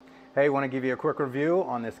Hey, want to give you a quick review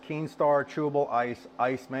on this Keenstar Chewable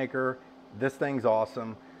ice maker. This thing's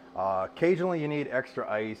awesome. Occasionally you need extra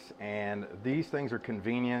ice, and these things are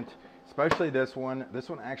convenient, especially this one. This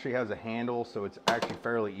one actually has a handle, so it's actually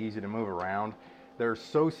fairly easy to move around. They're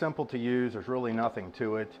so simple to use, there's really nothing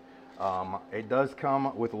to it. It does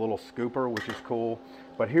come with a little scooper, which is cool.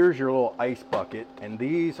 But here's your little ice bucket, and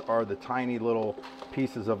these are the tiny little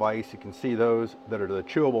pieces of ice. You can see those that are the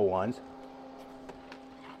chewable ones.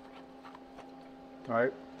 All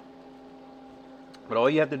right, but all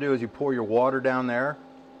you have to do is you pour your water down there.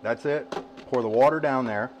 That's it. Pour the water down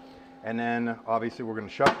there, and then obviously we're going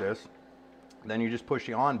to shut this. Then you just push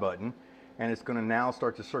the on button, and it's going to now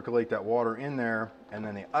start to circulate that water in there, and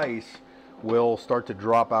then the ice will start to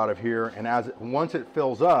drop out of here. And once it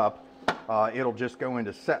fills up, it'll just go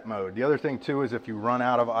into set mode. The other thing too is if you run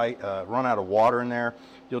out of water in there,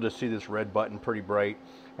 you'll just see this red button pretty bright.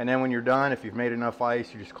 And then when you're done, if you've made enough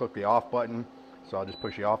ice, you just click the off button. So I'll just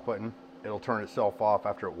push the off button. It'll turn itself off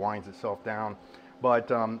after it winds itself down. But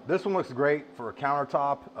this one looks great for a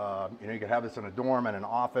countertop. You could have this in a dorm and an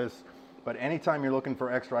office. But anytime you're looking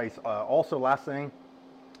for extra ice, also last thing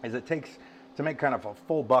is it takes, to make kind of a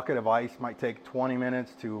full bucket of ice, might take 20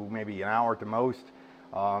 minutes to maybe an hour at the most.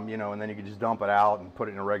 And then you can just dump it out and put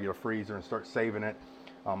it in a regular freezer and start saving it.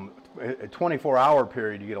 A 24-hour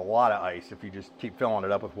period, you get a lot of ice if you just keep filling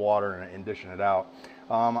it up with water and dishing it out.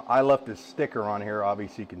 I left this sticker on here.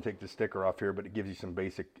 Obviously, you can take the sticker off here, but it gives you some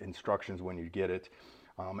basic instructions when you get it,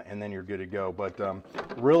 and then you're good to go. But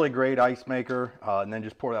really great ice maker, and then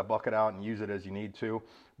just pour that bucket out and use it as you need to.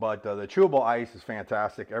 But the chewable ice is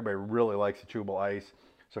fantastic. Everybody really likes the chewable ice.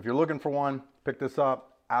 So if you're looking for one, pick this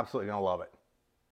up. Absolutely gonna love it.